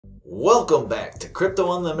Welcome back to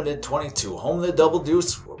Crypto Unlimited 22, home of the double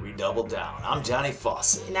deuce, where we double down. I'm Johnny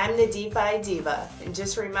Faucet. And I'm the DeFi Diva. And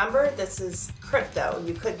just remember, this is crypto.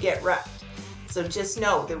 You could get wrecked. So just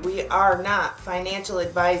know that we are not financial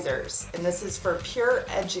advisors. And this is for pure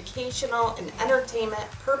educational and entertainment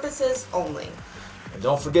purposes only. And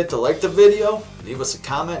don't forget to like the video, leave us a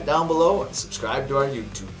comment down below, and subscribe to our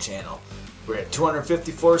YouTube channel. We're at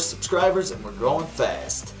 254 subscribers and we're growing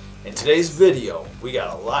fast. In today's video, we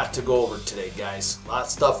got a lot to go over today, guys. A lot of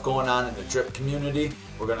stuff going on in the drip community.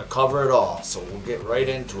 We're going to cover it all, so we'll get right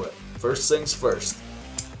into it. First things first.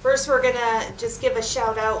 First, we're going to just give a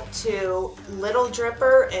shout out to Little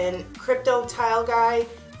Dripper and Crypto Tile Guy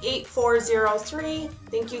 8403.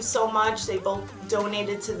 Thank you so much. They both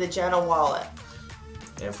donated to the Jenna wallet.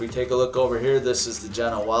 And if we take a look over here, this is the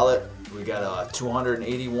Jenna wallet. We got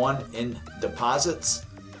 281 in deposits.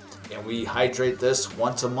 And we hydrate this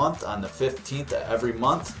once a month on the 15th of every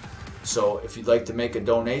month. So if you'd like to make a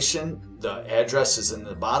donation, the address is in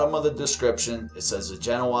the bottom of the description. It says the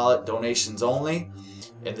Jenna Wallet donations only.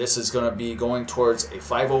 And this is going to be going towards a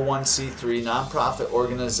 501c3 nonprofit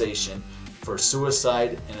organization for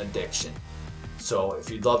suicide and addiction. So if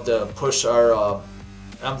you'd love to push our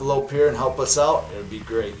envelope here and help us out, it would be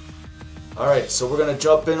great. Alright, so we're going to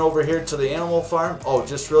jump in over here to the animal farm. Oh,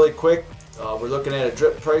 just really quick. We're looking at a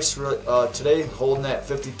drip price today, holding at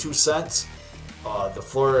 52 cents. The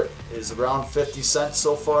floor is around 50 cents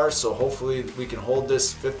so far, so hopefully we can hold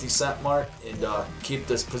this 50-cent mark and keep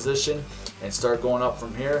this position and start going up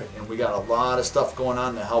from here. And we got a lot of stuff going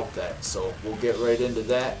on to help that, so we'll get right into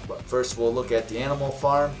that. But first we'll look at the animal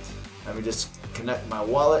farm. Let me just connect my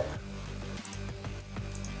wallet.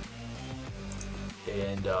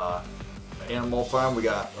 And animal farm, we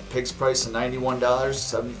got a pig's price of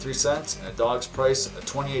 $91.73 and a dog's price of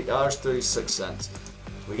 $28.36.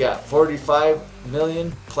 We got 45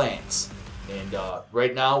 million plants, and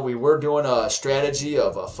right now we were doing a strategy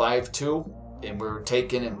of a 5-2, and we're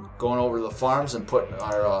taking and going over to the farms and putting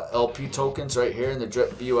our LP tokens right here in the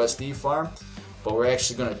drip BUSD farm. But we're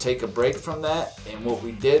actually going to take a break from that, and what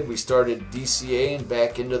we did, we started DCAing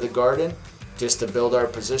back into the garden just to build our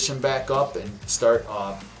position back up and start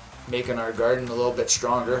making our garden a little bit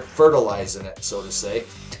stronger, fertilizing it, so to say.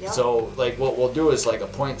 Yep. So like what we'll do is like a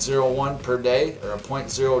 0.01 per day or a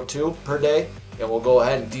 0.02 per day, and we'll go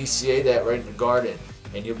ahead and DCA that right in the garden,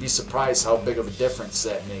 and you'll be surprised how big of a difference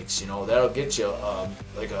that makes. You know, that'll get you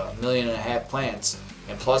like 1.5 million plants,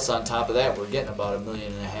 and plus on top of that we're getting about 1.5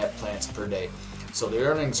 million plants per day. So the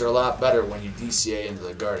earnings are a lot better when you DCA into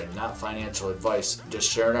the garden. Not financial advice, just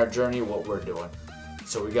sharing our journey, what we're doing.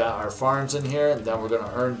 So we got our farms in here, and then we're going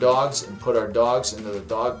to earn dogs and put our dogs into the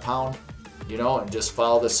dog pound, you know, and just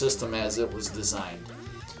follow the system as it was designed.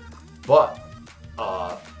 But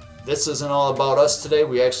this isn't all about us today.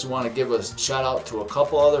 We actually want to give a shout out to a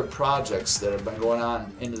couple other projects that have been going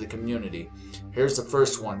on into the community. Here's the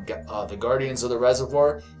first one, the Guardians of the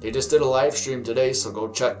Reservoir. They just did a live stream today, so go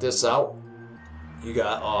check this out. You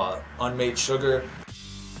got Unmade Sugar,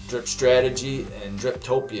 Drip Strategy, and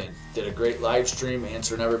Driptopian did a great live stream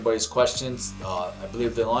answering everybody's questions. I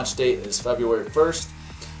believe the launch date is February 1st,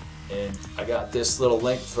 and I got this little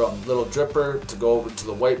link from Little Dripper to go over to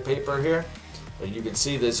the white paper here, and you can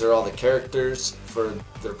see these are all the characters for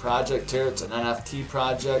their project here. It's an NFT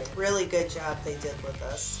project. Really good job they did with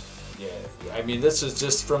us. Yeah, I mean, this is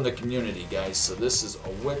just from the community, guys, so this is a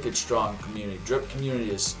wicked strong community. Drip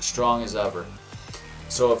community is strong as ever.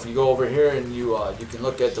 So if you go over here and you can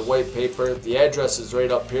look at the white paper, the address is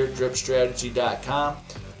right up here, dripstrategy.com,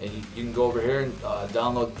 and you can go over here and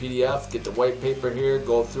download the PDF, get the white paper here,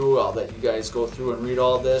 go through. I'll let you guys go through and read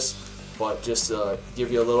all this, but just to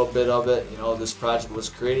give you a little bit of it, you know, this project was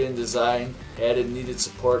created and designed, added needed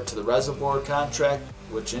support to the reservoir contract,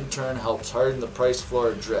 which in turn helps harden the price floor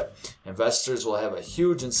of drip. Investors will have a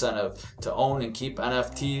huge incentive to own and keep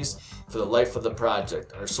NFTs for the life of the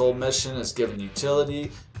project. Our sole mission is giving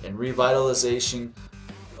utility and revitalizing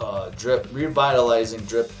drip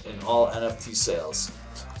in all NFT sales.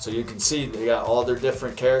 So you can see they got all their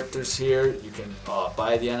different characters here. You can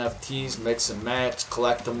buy the NFTs, mix and match,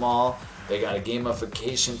 collect them all. They got a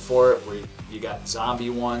gamification for it where you got zombie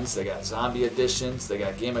ones, they got zombie editions, they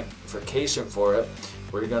got gamification for it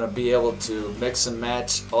where you're going to be able to mix and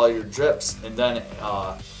match all your drips, and then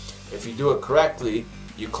if you do it correctly,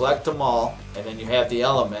 you collect them all, and then you have the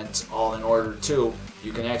elements all in order too.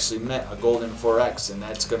 You can actually mint a golden 4x, and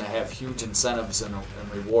that's going to have huge incentives and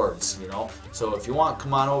rewards, you know. So if you want,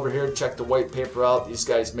 come on over here, check the white paper out. These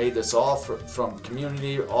guys made this all from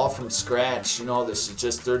community, all from scratch. You know, this is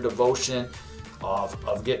just their devotion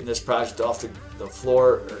of getting this project off the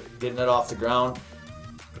floor, or getting it off the ground.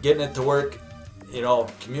 getting it to work. You know,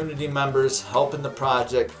 community members helping the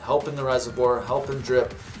project, helping the reservoir, helping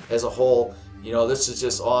drip as a whole. You know, this is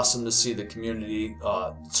just awesome to see the community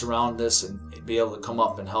surround this and be able to come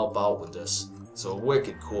up and help out with this. So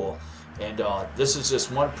wicked cool. And this is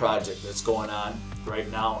just one project that's going on right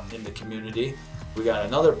now in the community. We got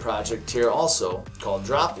another project here also called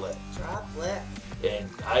Droplet. Droplet. And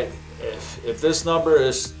if this number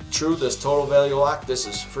is true, this total value lock, this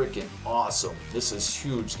is freaking awesome. This is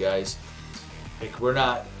huge, guys. Like, we're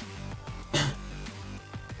not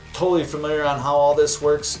totally familiar on how all this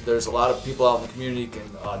works. There's a lot of people out in the community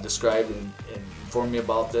can describe and inform me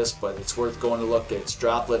about this, but it's worth going to look at. It's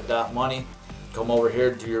droplet.money. Come over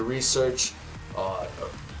here, do your research.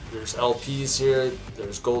 There's LPs here,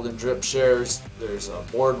 there's golden drip shares, there's a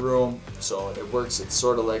boardroom, so it works. It's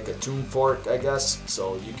sort of like a tune fork, I guess.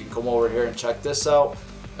 So you can come over here and check this out.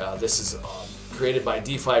 This is created by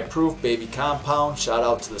DeFi Proof, Baby Compound. Shout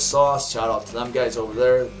out to the Sauce, shout out to them guys over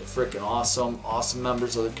there. They're freaking awesome, awesome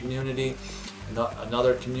members of the community.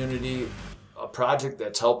 Another community project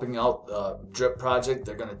that's helping out the drip project.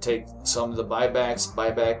 They're going to take some of the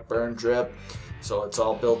buyback, burn drip, so it's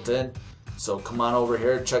all built in. So come on over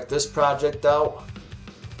here, check this project out.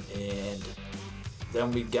 And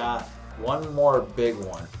then we got one more big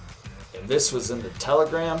one. And this was in the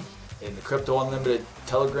Telegram, in the Crypto Unlimited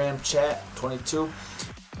Telegram chat 22.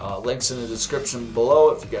 Links in the description below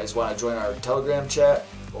if you guys want to join our Telegram chat.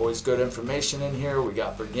 Always good information in here. We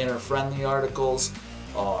got beginner friendly articles.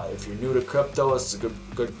 If you're new to crypto, it's a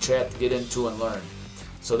good chat to get into and learn.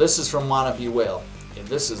 So this is from Wannabe Whale, and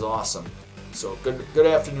this is awesome. So good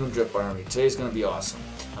afternoon, Drip Army. Today's going to be awesome.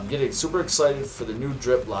 I'm getting super excited for the new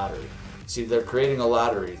drip lottery. See, they're creating a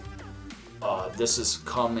lottery. This is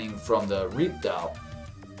coming from the Reap DAO.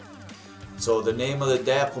 So the name of the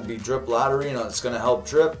DApp will be Drip Lottery, and it's going to help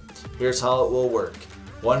drip. Here's how it will work.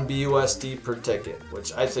 1 BUSD per ticket,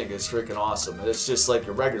 which I think is freaking awesome. It's just like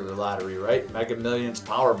a regular lottery, right? Mega Millions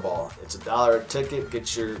Powerball. It's $1 a ticket.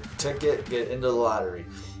 Get your ticket, get into the lottery.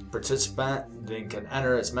 Participant, they can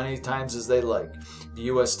enter as many times as they like. The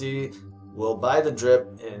USD will buy the drip,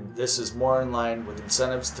 and this is more in line with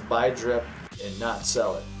incentives to buy drip and not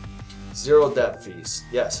sell it. 0 debt fees.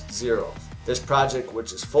 Yes, 0. This project,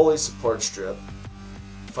 which is fully supports drip.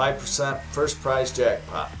 5% first prize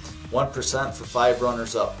jackpot. 1% for 5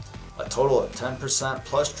 runners up. A total of 10%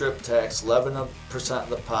 plus drip tax, 11% of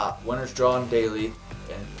the pot. Winners drawn daily,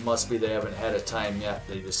 and it must be they haven't had a time yet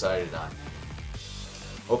they decided on.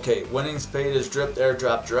 Okay, winnings paid as drip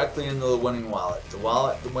airdrop directly into the winning wallet. The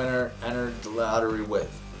wallet the winner entered the lottery with.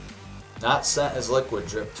 Not sent as liquid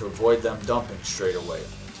drip to avoid them dumping straight away.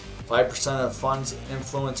 5% of funds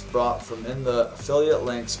influence brought from in the affiliate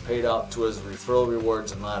links paid out to as referral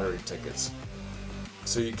rewards and lottery tickets.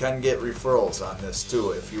 So you can get referrals on this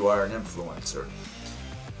too if you are an influencer.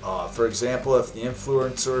 For example, if the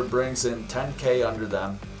influencer brings in 10K under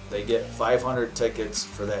them, they get 500 tickets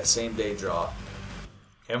for that same day draw.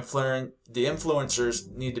 The influencers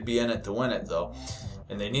need to be in it to win it though,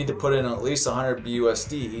 and they need to put in at least 100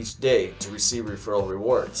 BUSD each day to receive referral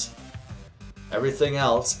rewards. Everything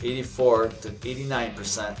else, 84 to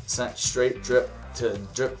 89%, sent straight drip to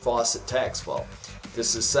drip faucet tax vault.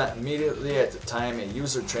 This is sent immediately at the time a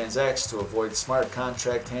user transacts to avoid smart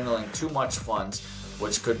contract handling too much funds,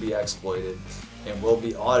 which could be exploited, and will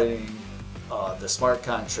be auditing the smart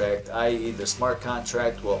contract, i.e. the smart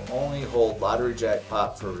contract will only hold lottery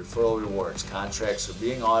jackpot for referral rewards. Contracts are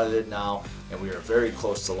being audited now, and we are very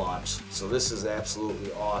close to launch. So this is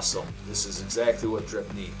absolutely awesome. This is exactly what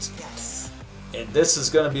drip needs. Yes. And this is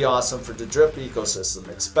going to be awesome for the drip ecosystem,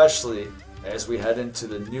 especially as we head into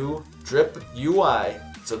the new drip UI.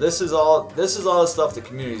 So this is all the stuff the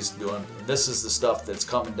community is doing, and this is the stuff that's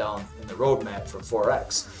coming down in the roadmap for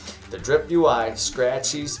 4X. The drip UI,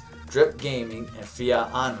 scratchies, drip gaming, and fiat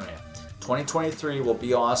on-ramp. 2023 will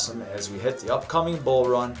be awesome as we hit the upcoming bull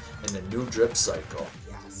run in the new drip cycle.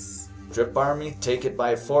 Yes. Drip Army, take it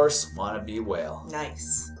by force, Wannabe Whale.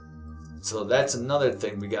 Nice. So that's another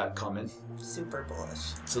thing we got coming. Super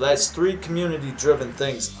bullish. So that's 3 community-driven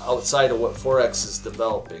things outside of what 4X is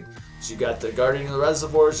developing. So you got the Guardian of the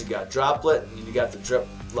Reservoirs, you got Droplet, and you got the Drip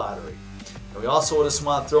Lottery. And we also just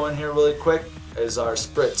want to throw in here really quick is our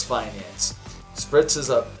Spritz Finance. Spritz is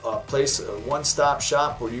a place, a one-stop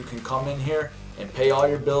shop where you can come in here and pay all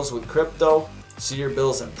your bills with crypto, see your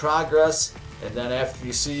bills in progress, and then after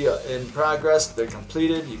you see in progress they're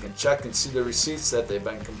completed, you can check and see the receipts that they've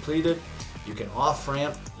been completed. You can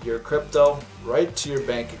off-ramp your crypto right to your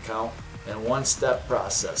bank account in a one-step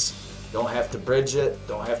process. Don't have to bridge it,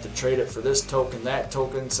 don't have to trade it for this token, that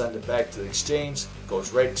token, send it back to the exchange, it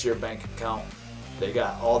goes right to your bank account. They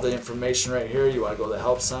got all the information right here. You want to go to the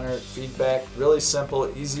help center, feedback, really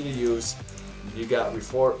simple, easy to use. You got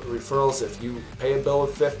referrals. If you pay a bill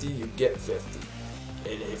of 50, you get 50.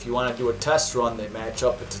 And if you want to do a test run, they match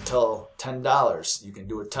up to $10. You can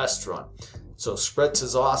do a test run. So Spritz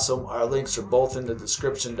is awesome. Our links are both in the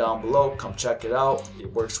description down below. Come check it out.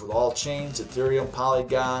 It works with all chains, Ethereum,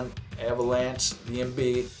 Polygon, Avalanche,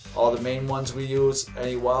 BNB, all the main ones we use.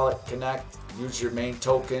 Any wallet, connect, use your main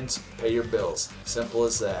tokens, pay your bills. Simple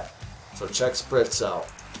as that. So check Spritz out.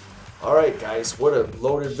 Alright guys, what a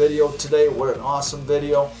loaded video today. What an awesome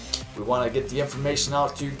video. We want to get the information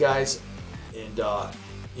out to you guys, and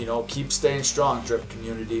you know, keep staying strong, Drip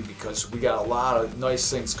community, because we got a lot of nice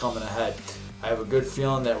things coming ahead. I have a good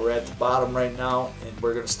feeling that we're at the bottom right now, and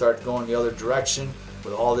we're going to start going the other direction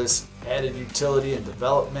with all this added utility and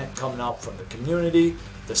development coming out from the community,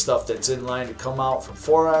 the stuff that's in line to come out from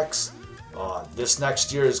Forex. This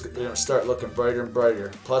next year is going to start looking brighter and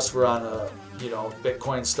brighter. Plus we're on a, you know,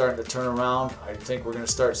 Bitcoin's starting to turn around. I think we're going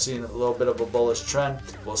to start seeing a little bit of a bullish trend.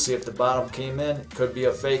 We'll see if the bottom came in. It could be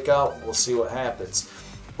a fake out. We'll see what happens.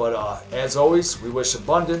 But as always, we wish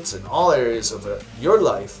abundance in all areas of your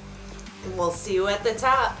life. And we'll see you at the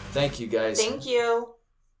top. Thank you guys. Thank you.